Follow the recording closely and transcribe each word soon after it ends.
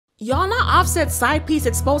Y'all know Offset's side piece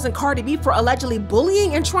exposing Cardi B for allegedly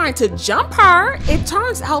bullying and trying to jump her? It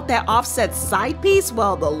turns out that Offset's side piece,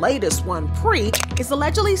 well, the latest one, Pree, is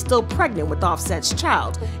allegedly still pregnant with Offset's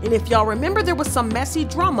child. And if y'all remember, there was some messy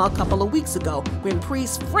drama a couple of weeks ago when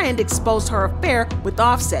Pree's friend exposed her affair with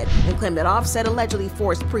Offset and claimed that Offset allegedly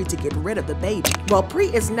forced Pree to get rid of the baby. Well,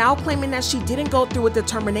 Pree is now claiming that she didn't go through with the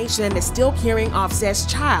termination and is still carrying Offset's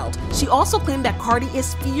child. She also claimed that Cardi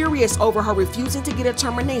is furious over her refusing to get a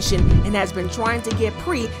termination and has been trying to get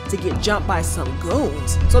Pree to get jumped by some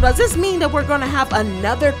goons. So does this mean that we're gonna have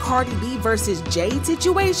another Cardi B versus Jade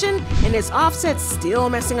situation? And is Offset still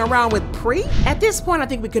messing around with Pree? At this point, I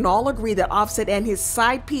think we can all agree that Offset and his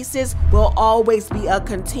side pieces will always be a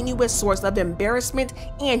continuous source of embarrassment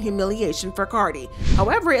and humiliation for Cardi.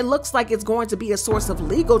 However, it looks like it's going to be a source of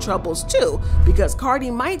legal troubles too, because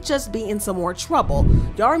Cardi might just be in some more trouble.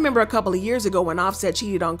 Y'all remember a couple of years ago when Offset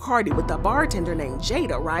cheated on Cardi with a bartender named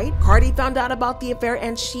Jade, right? Cardi found out about the affair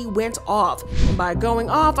and she went off. And by going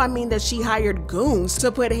off, I mean that she hired goons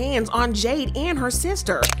to put hands on Jade and her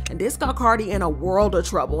sister. And this got Cardi in a world of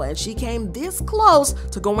trouble, and she came this close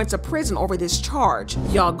to going to prison over this charge.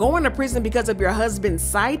 Y'all, going to prison because of your husband's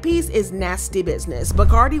side piece is nasty business, but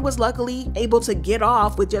Cardi was luckily able to get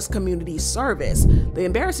off with just community service. The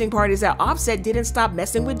embarrassing part is that Offset didn't stop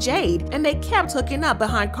messing with Jade, and they kept hooking up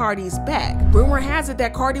behind Cardi's back. Rumor has it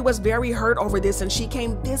that Cardi was very hurt over this, and she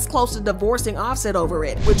came this close to divorcing Offset over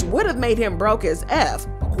it, which would have made him broke as F.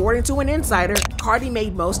 According to an insider, Cardi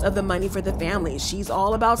made most of the money for the family. She's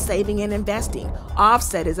all about saving and investing.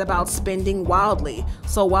 Offset is about spending wildly.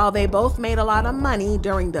 So while they both made a lot of money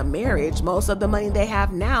during the marriage, most of the money they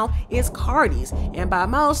have now is Cardi's. And by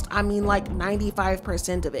most, I mean like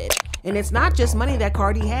 95% of it. And it's not just money that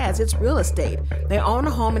Cardi has, it's real estate. They own a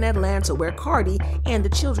home in Atlanta where Cardi and the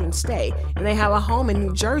children stay. And they have a home in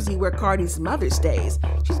New Jersey where Cardi's mother stays.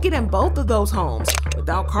 She's getting both of those homes.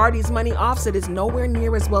 Without Cardi's money, Offset is nowhere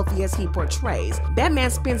near as wealthy as he portrays. That man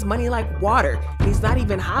spends money like water, and he's not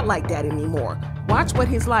even hot like that anymore. Watch what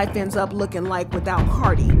his life ends up looking like without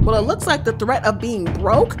Cardi. Well, it looks like the threat of being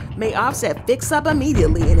broke made Offset fix up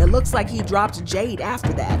immediately, and it looks like he dropped Jade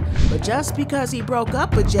after that. But just because he broke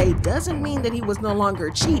up with Jade doesn't mean that he was no longer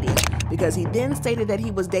cheating, because he then stated that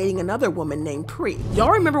he was dating another woman named Pree.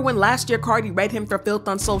 Y'all remember when last year Cardi read him for filth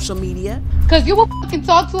on social media? Cause you will fucking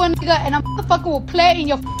talk to a nigga and a motherfucker will play in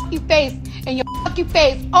your fucking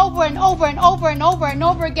face over and over and over and over and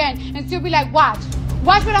over again, and still be like, watch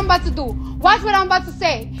what I'm about to do, watch what I'm about to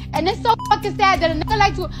say. And it's so fucking sad that a nigga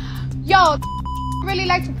like to, really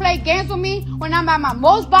like to play games with me when I'm at my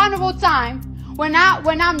most vulnerable time, when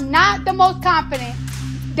I'm not the most confident.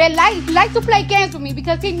 They like to play games with me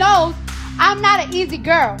because he knows I'm not an easy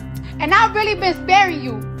girl. And I've really been sparing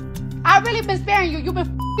you. You've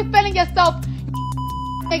been feeling yourself,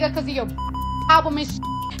 nigga, because of your album and shit.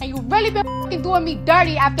 And you really been doing me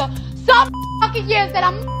dirty after so fucking years that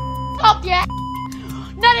I'm up your ass.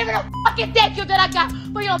 Not even a fucking thank you that I got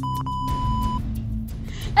for your.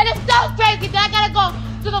 And it's so crazy that I gotta go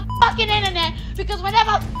to the fucking internet because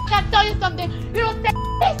whenever I tell you something, you don't take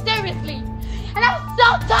it seriously. And I'm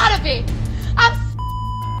so tired of it. I'm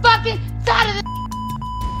fucking tired of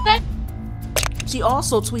this. She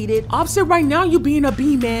also tweeted, Offset, right now you being a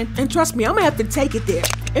B-man, and trust me, I'm gonna have to take it there.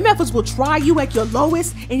 MFers will try you at your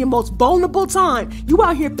lowest and your most vulnerable time. You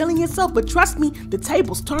out here feeling yourself, but trust me, the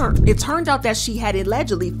tables turned. It turned out that she had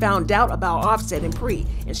allegedly found out about Offset and Pree,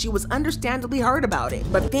 and she was understandably hurt about it.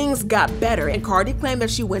 But things got better, and Cardi claimed that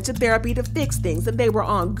she went to therapy to fix things and they were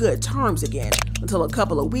on good terms again. Until a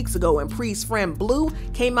couple of weeks ago when Pree's friend Blue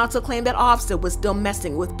came out to claim that Offset was still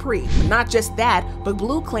messing with Pree. But not just that, but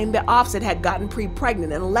Blue claimed that Offset had gotten Pree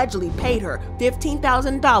pregnant and allegedly paid her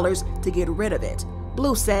 $15,000 to get rid of it.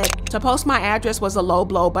 Blue said, to post my address was a low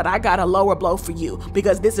blow, but I got a lower blow for you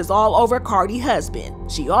because this is all over Cardi's husband.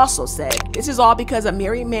 She also said, this is all because a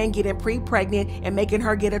married man getting Pree pregnant and making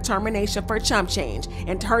her get a termination for chump change,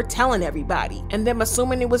 and her telling everybody, and them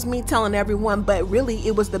assuming it was me telling everyone, but really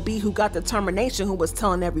it was the B who got the termination who was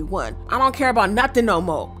telling everyone. I don't care about nothing no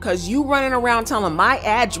more, cause you running around telling my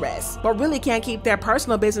address, but really can't keep their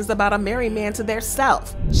personal business about a married man to their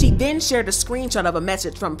self. She then shared a screenshot of a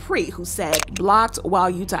message from Pree who said, blocked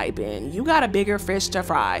while you type in, you got a bigger fish to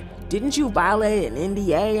fry. Didn't you violate an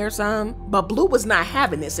NDA or something? But Blue was not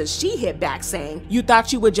having this, as she hit back saying, you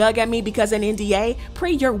thought you would jug at me because an NDA?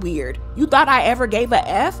 Pree, you're weird. You thought I ever gave a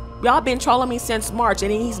F? Y'all been trolling me since March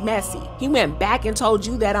and he's messy. He went back and told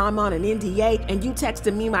you that I'm on an NDA and you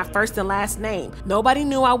texted me my first and last name. Nobody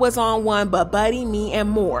knew I was on one but Buddy, me,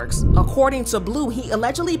 and Morgs. According to Blue, he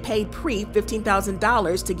allegedly paid Pree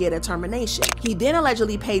 $15,000 to get a termination. He then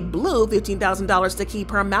allegedly paid Blue $15,000 to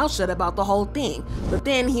keep her mouth shut about the whole thing. But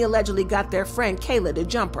then he allegedly got their friend Kayla to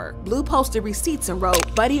jump her. Blue posted receipts and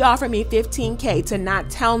wrote, Buddy offered me $15K to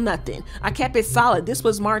not tell nothing. I kept it solid. This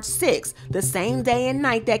was March 6th, the same day and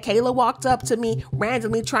night that Kayla walked up to me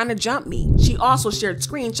randomly trying to jump me. She also shared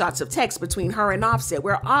screenshots of texts between her and Offset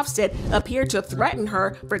where Offset appeared to threaten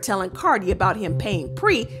her for telling Cardi about him paying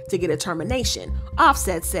Pree to get a termination.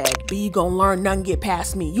 Offset said, B gon' learn nothing get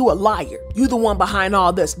past me. You a liar. You the one behind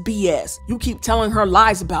all this BS. You keep telling her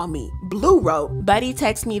lies about me. Blue wrote, Buddy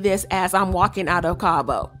text me this as I'm walking out of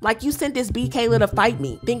Cabo. Like you sent this B Kayla to fight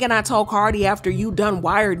me, thinking I told Cardi after you done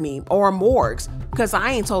wired me, or Morgs, because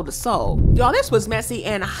I ain't told a soul. Y'all, this was messy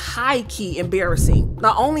and high-key embarrassing.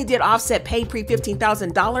 Not only did Offset pay Pree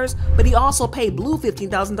 $15,000, but he also paid Blue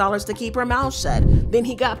 $15,000 to keep her mouth shut. Then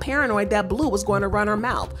he got paranoid that Blue was going to run her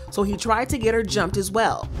mouth, so he tried to get her jumped as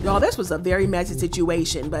well. Y'all, this was a very messy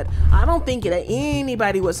situation, but I don't think that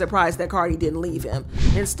anybody was surprised that Cardi didn't leave him.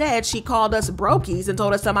 Instead, she called us brokies and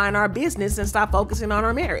told us to mind our business and stop focusing on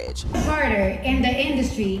our marriage. Harder in the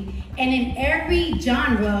industry and in every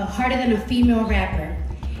genre, harder than a female rapper.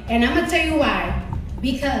 And I'm gonna tell you why.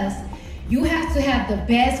 Because you have to have the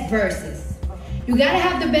best verses. You gotta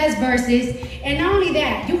have the best verses, and not only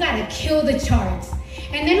that, you gotta kill the charts.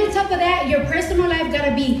 And then on top of that, your personal life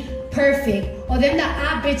gotta be perfect, or then the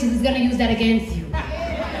odd bitches is gonna use that against you.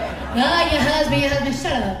 Oh, your husband,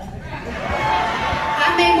 shut up.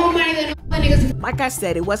 I made more money than other niggas. Like I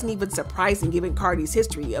said, it wasn't even surprising given Cardi's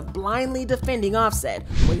history of blindly defending Offset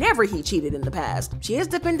whenever he cheated in the past. She has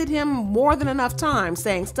defended him more than enough times,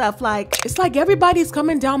 saying stuff like, it's like everybody's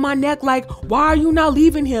coming down my neck like, why are you not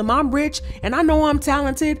leaving him? I'm rich and I know I'm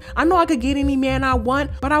talented. I know I could get any man I want,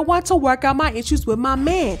 but I want to work out my issues with my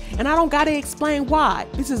man and I don't gotta explain why.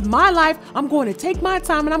 This is my life. I'm going to take my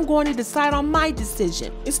time and I'm going to decide on my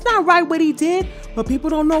decision. It's not right what he did, but people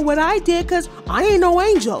don't know what I did because I ain't no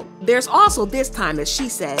angel. There's also this time that she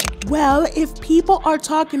said, well, if people are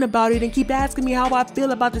talking about it and keep asking me how I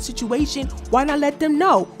feel about the situation, why not let them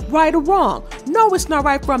know, right or wrong? No, it's not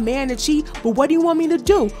right for a man to cheat, but what do you want me to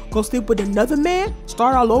do? Go sleep with another man?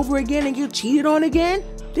 Start all over again and get cheated on again?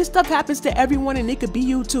 This stuff happens to everyone and it could be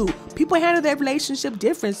you too. People handle their relationship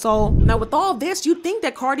different, so now with all this, you'd think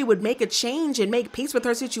that Cardi would make a change and make peace with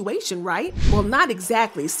her situation, right? Well, not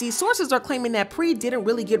exactly. See, sources are claiming that Pree didn't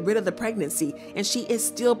really get rid of the pregnancy and she is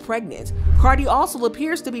still pregnant. Cardi also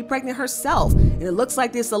appears to be pregnant herself, and it looks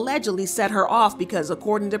like this allegedly set her off because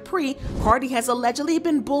according to Pree, Cardi has allegedly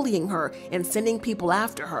been bullying her and sending people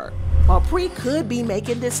after her. While Pree could be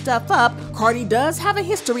making this stuff up, Cardi does have a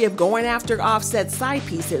history of going after Offset side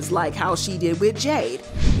pieces like how she did with Jade.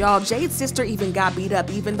 Y'all, Jade's sister even got beat up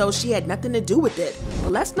even though she had nothing to do with it.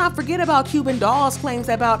 But let's not forget about Cuban Doll's claims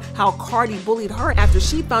about how Cardi bullied her after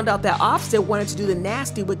she found out that Offset wanted to do the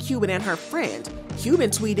nasty with Cuban and her friend. Cuban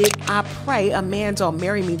tweeted, I pray a man don't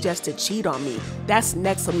marry me just to cheat on me. That's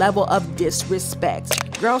next level of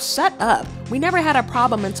disrespect. Girl, shut up. We never had a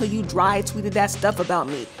problem until you dry tweeted that stuff about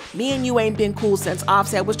me. Me and you ain't been cool since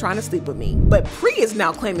Offset was trying to sleep with me. But Pree is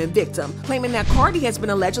now claiming victim, claiming that Cardi has been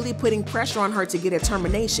allegedly putting pressure on her to get a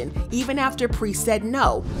termination, even after Pree said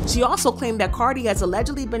no. She also claimed that Cardi has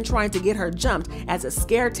allegedly been trying to get her jumped as a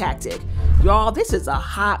scare tactic. Y'all, this is a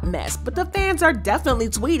hot mess, but the fans are definitely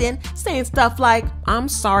tweeting, saying stuff like, I'm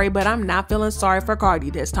sorry, but I'm not feeling sorry for Cardi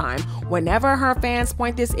this time. Whenever her fans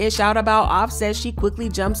point this ish out about Offset, she quickly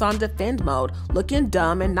jumps on defend mode, looking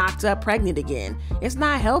dumb and knocked up pregnant again. It's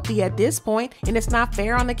not healthy at this point, and it's not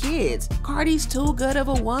fair on the kids. Cardi's too good of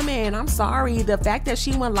a woman. I'm sorry. The fact that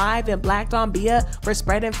she went live and blacked on Bia for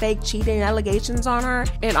spreading fake cheating allegations on her,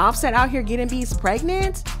 and Offset out here getting Beast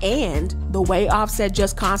pregnant, and the way Offset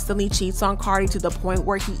just constantly cheats on Cardi to the point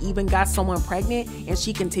where he even got someone pregnant and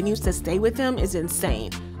she continues to stay with him is insane.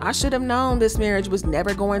 I should have known this marriage was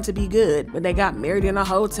never going to be good when they got married in a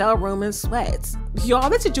hotel room in sweats. Y'all,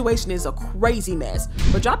 this situation is a crazy mess,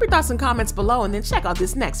 but drop your thoughts and comments below and then check out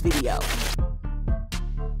this next video.